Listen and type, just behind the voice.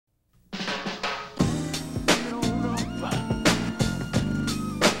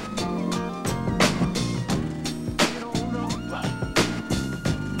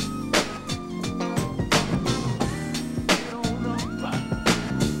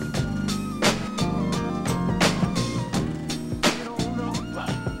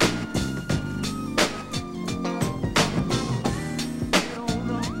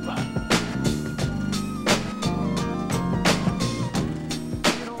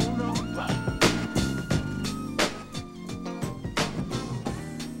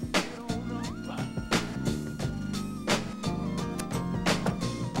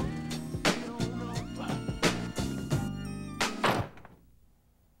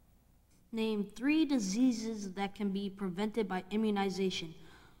Name 3 diseases that can be prevented by immunization.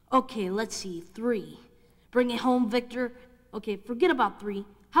 Okay, let's see, 3. Bring it home, Victor. Okay, forget about 3.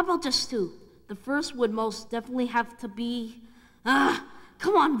 How about just 2? The first would most definitely have to be...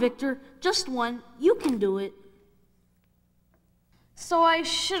 come on, Victor, just 1. You can do it. So I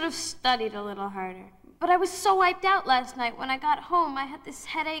should have studied a little harder. But I was so wiped out last night. When I got home, I had this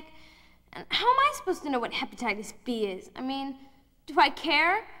headache. And how am I supposed to know what hepatitis B is? I mean, do I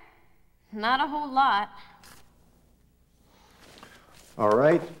care? Not a whole lot. All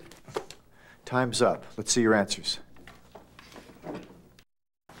right. Time's up. Let's see your answers.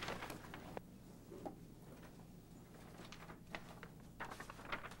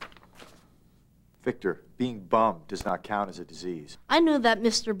 Victor, being bummed does not count as a disease. I knew that,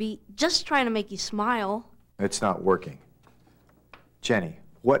 Mr. B. Just trying to make you smile. It's not working. Chaney,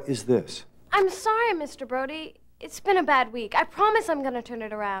 what is this? I'm sorry, Mr. Brody. It's been a bad week. I promise I'm going to turn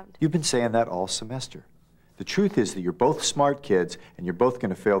it around. You've been saying that all semester. The truth is that you're both smart kids, and you're both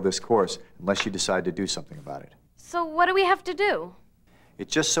going to fail this course unless you decide to do something about it. So what do we have to do? It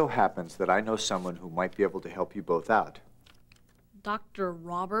just so happens that I know someone who might be able to help you both out. Dr.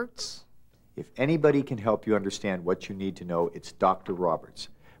 Roberts? If anybody can help you understand what you need to know, it's Dr. Roberts.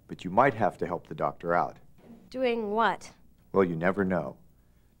 But you might have to help the doctor out. Doing what? Well, you never know.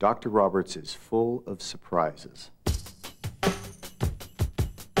 Dr. Roberts is full of surprises.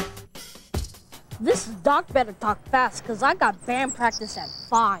 This doc better talk fast, because I got band practice at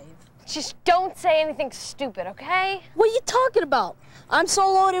 5. Just don't say anything stupid, okay? What are you talking about? I'm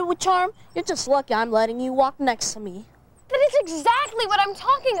so loaded with charm, you're just lucky I'm letting you walk next to me. That is exactly what I'm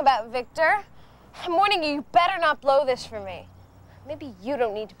talking about, Victor. I'm warning you, you better not blow this for me. Maybe you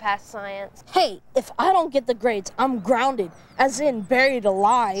don't need to pass science. Hey, if I don't get the grades, I'm grounded, as in buried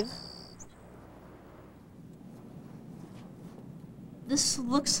alive. This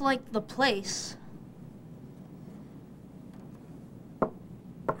looks like the place.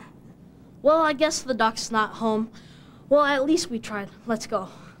 Well, I guess the doc's not home. Well, at least we tried. Let's go.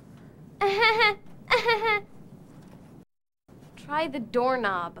 Try the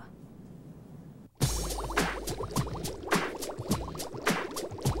doorknob.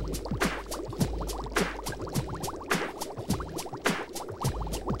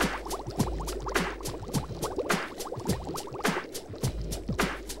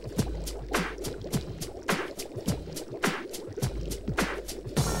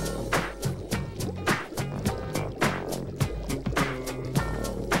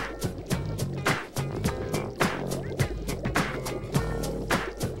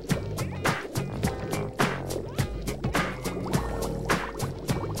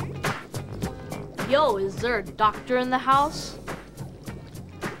 Yo, is there a doctor in the house?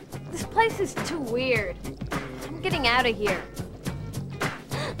 This place is too weird. I'm getting out of here.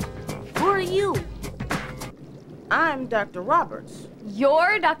 Who are you? I'm Dr. Roberts.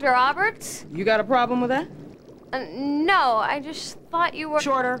 You're Dr. Roberts? You got a problem with that? No, I just thought you were...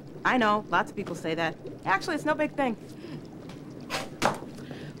 Shorter. I know, lots of people say that. Actually, it's no big thing.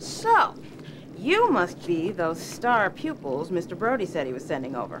 So, you must be those star pupils Mr. Brody said he was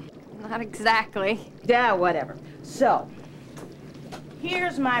sending over. Not exactly. Yeah, whatever. So,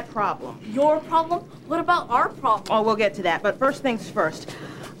 here's my problem. Your problem? What about our problem? Oh, we'll get to that, but first things first.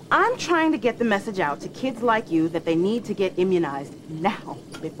 I'm trying to get the message out to kids like you that they need to get immunized now,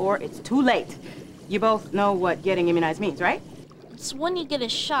 before it's too late. You both know what getting immunized means, right? It's when you get a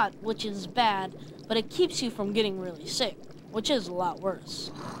shot, which is bad, but it keeps you from getting really sick, which is a lot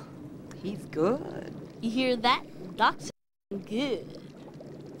worse. He's good. You hear that? Doc's good.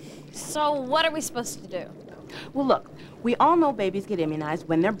 So what are we supposed to do? Well, look, we all know babies get immunized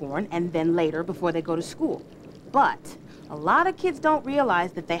when they're born and then later before they go to school. But a lot of kids don't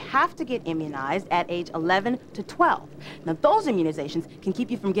realize that they have to get immunized at age 11 to 12. Now, those immunizations can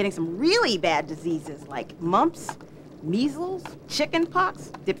keep you from getting some really bad diseases like mumps, measles,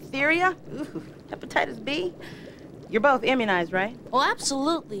 chickenpox, diphtheria, hepatitis B. You're both immunized, right? Oh,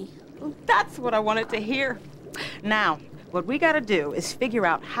 absolutely. Well, that's what I wanted to hear. Now, what we gotta do is figure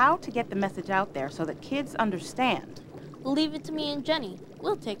out how to get the message out there so that kids understand. Leave it to me and Jenny.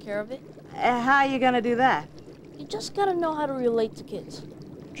 We'll take care of it. How are you gonna do that? You just gotta know how to relate to kids.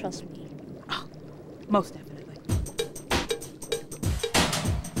 Trust me. Oh, most definitely.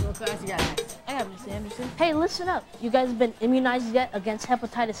 What class you got next? I got Miss Anderson. Hey, listen up. You guys been immunized yet against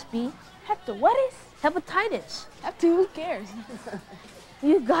hepatitis B? Hector, what is? Hepatitis. Hector, who cares?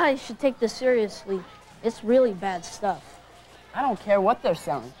 You guys should take this seriously. It's really bad stuff. I don't care what they're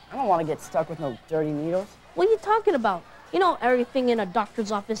selling. I don't want to get stuck with no dirty needles. What are you talking about? You know everything in a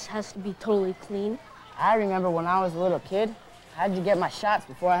doctor's office has to be totally clean. I remember when I was a little kid, I had to get my shots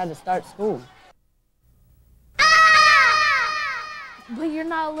before I had to start school. But you're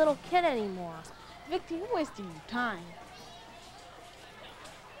not a little kid anymore. Victor, you're wasting your time.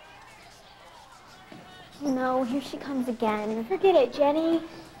 No, here she comes again. Forget it, Jenny.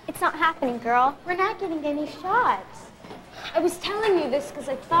 It's not happening, girl. We're not getting any shots. I was telling you this because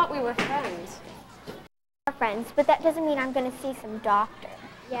I thought we were friends. We're friends, but that doesn't mean I'm going to see some doctor.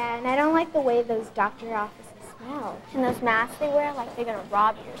 Yeah, and I don't like the way those doctor offices smell. And those masks they wear, like they're going to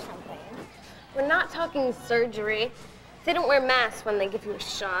rob you or something. We're not talking surgery. They don't wear masks when they give you a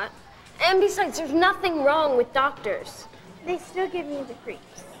shot. And besides, there's nothing wrong with doctors. They still give me the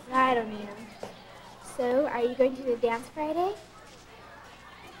creeps. I don't need them. So, are you going to the dance Friday?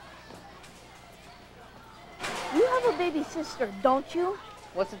 You have a baby sister, don't you?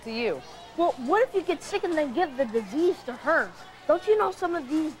 What's it to you? Well, what if you get sick and then give the disease to her? Don't you know some of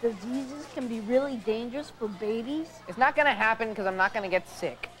these diseases can be really dangerous for babies? It's not gonna happen because I'm not gonna get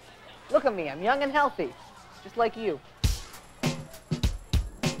sick. Look at me, I'm young and healthy, just like you.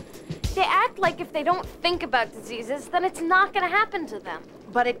 They act like if they don't think about diseases, then it's not going to happen to them.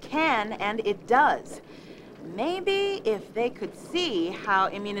 But it can, and it does. Maybe if they could see how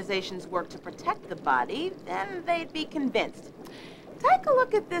immunizations work to protect the body, then they'd be convinced. Take a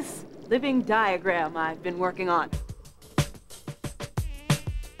look at this living diagram I've been working on.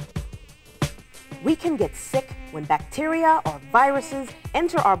 We can get sick when bacteria or viruses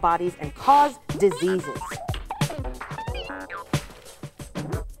enter our bodies and cause diseases.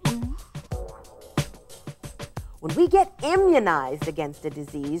 When we get immunized against a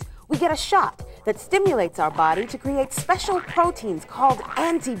disease, we get a shot that stimulates our body to create special proteins called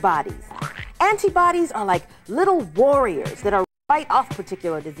antibodies. Antibodies are like little warriors that are fight off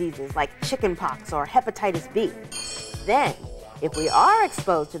particular diseases like chickenpox or hepatitis B. Then, if we are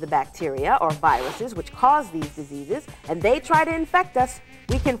exposed to the bacteria or viruses which cause these diseases and they try to infect us,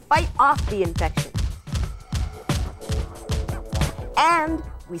 we can fight off the infection. And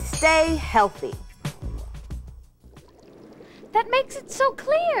we stay healthy. That makes it so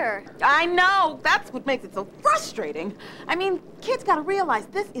clear. I know, that's what makes it so frustrating. I mean, kids gotta realize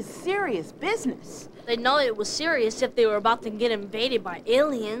this is serious business. They know it was serious if they were about to get invaded by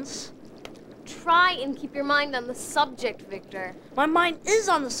aliens. Try and keep your mind on the subject, Victor. My mind is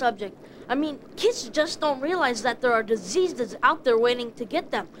on the subject. I mean, kids just don't realize that there are diseases out there waiting to get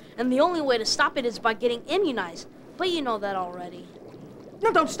them, and the only way to stop it is by getting immunized. But you know that already.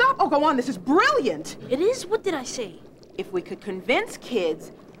 No, don't stop. Oh, go on, this is brilliant. It is? What did I say? If we could convince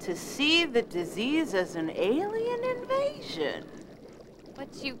kids to see the disease as an alien invasion.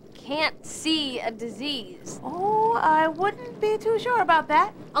 But you can't see a disease. Oh, I wouldn't be too sure about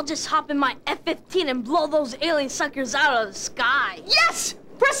that. I'll just hop in my F-15 and blow those alien suckers out of the sky. Yes!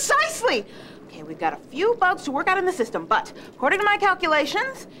 Precisely! Okay, we've got a few bugs to work out in the system, but according to my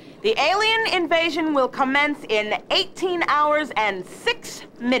calculations, the alien invasion will commence in 18 hours and 6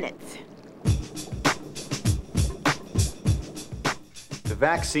 minutes. The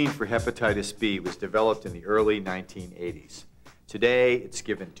vaccine for hepatitis B was developed in the early 1980s. Today, it's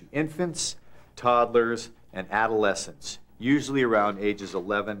given to infants, toddlers, and adolescents, usually around ages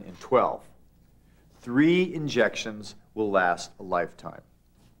 11 and 12. 3 injections will last a lifetime.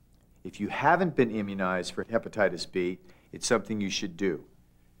 If you haven't been immunized for hepatitis B, it's something you should do.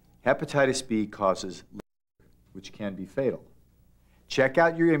 Hepatitis B causes liver, which can be fatal. Check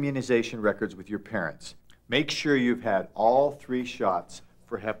out your immunization records with your parents. Make sure you've had all 3 shots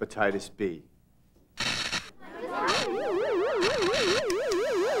for hepatitis B.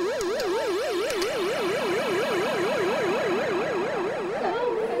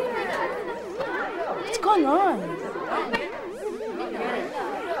 What's going on?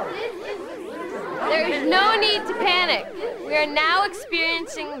 There's no need to panic. We are now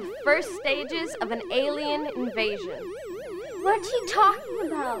experiencing the first stages of an alien invasion. What's he talking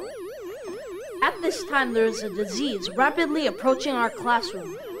about? At this time, there is a disease rapidly approaching our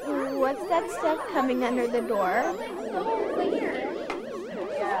classroom. What's that stuff coming under the door?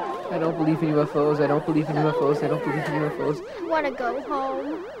 I don't believe in UFOs, I don't believe in UFOs, I don't believe in UFOs. I want to go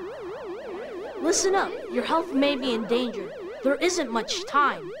home. Listen up. Your health may be in danger. There isn't much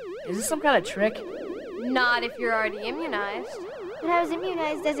time. Is this some kind of trick? Not if you're already immunized. But I was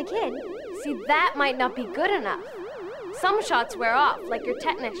immunized as a kid. See, that might not be good enough. Some shots wear off, like your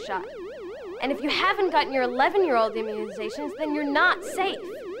tetanus shot. And if you haven't gotten your 11-year-old immunizations, then you're not safe.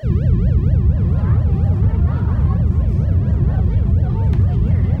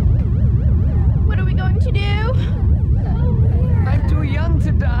 What are we going to do? I'm too young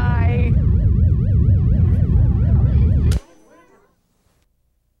to die.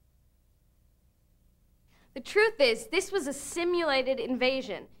 The truth is, this was a simulated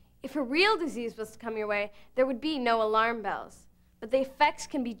invasion. If a real disease was to come your way, there would be no alarm bells. But the effects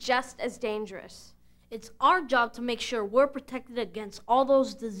can be just as dangerous. It's our job to make sure we're protected against all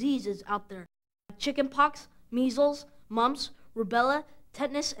those diseases out there. Like chickenpox, measles, mumps, rubella,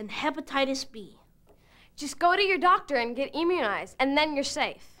 tetanus, and hepatitis B. Just go to your doctor and get immunized, and then you're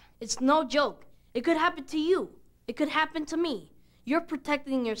safe. It's no joke. It could happen to you. It could happen to me. You're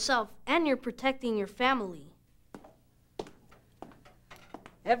protecting yourself, and you're protecting your family.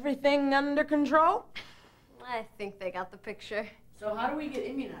 Everything under control? I think they got the picture. So how do we get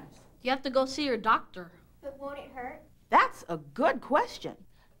immunized? You have to go see your doctor. But won't it hurt? That's a good question.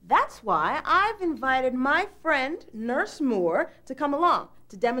 That's why I've invited my friend, Nurse Moore, to come along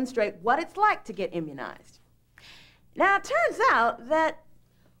to demonstrate what it's like to get immunized. Now, it turns out that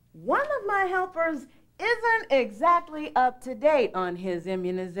one of my helpers isn't exactly up to date on his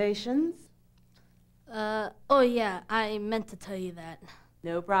immunizations. Oh yeah, I meant to tell you that.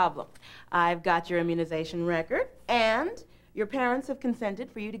 No problem. I've got your immunization record, and your parents have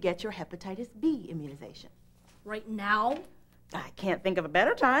consented for you to get your hepatitis B immunization. Right now? I can't think of a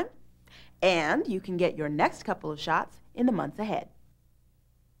better time. And you can get your next couple of shots in the months ahead.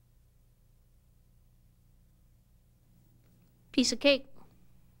 Piece of cake.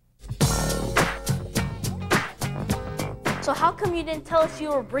 So how come you didn't tell us you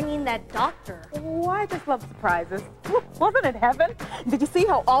were bringing that doctor? Oh, I just love surprises. Wasn't it heaven? Did you see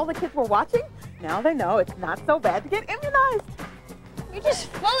how all the kids were watching? Now they know it's not so bad to get immunized. You're just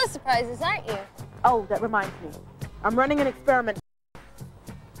full of surprises, aren't you? Oh, that reminds me. I'm running an experiment.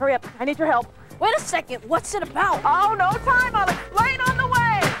 Hurry up, I need your help. Wait a second, what's it about? Oh, no time, I'll explain all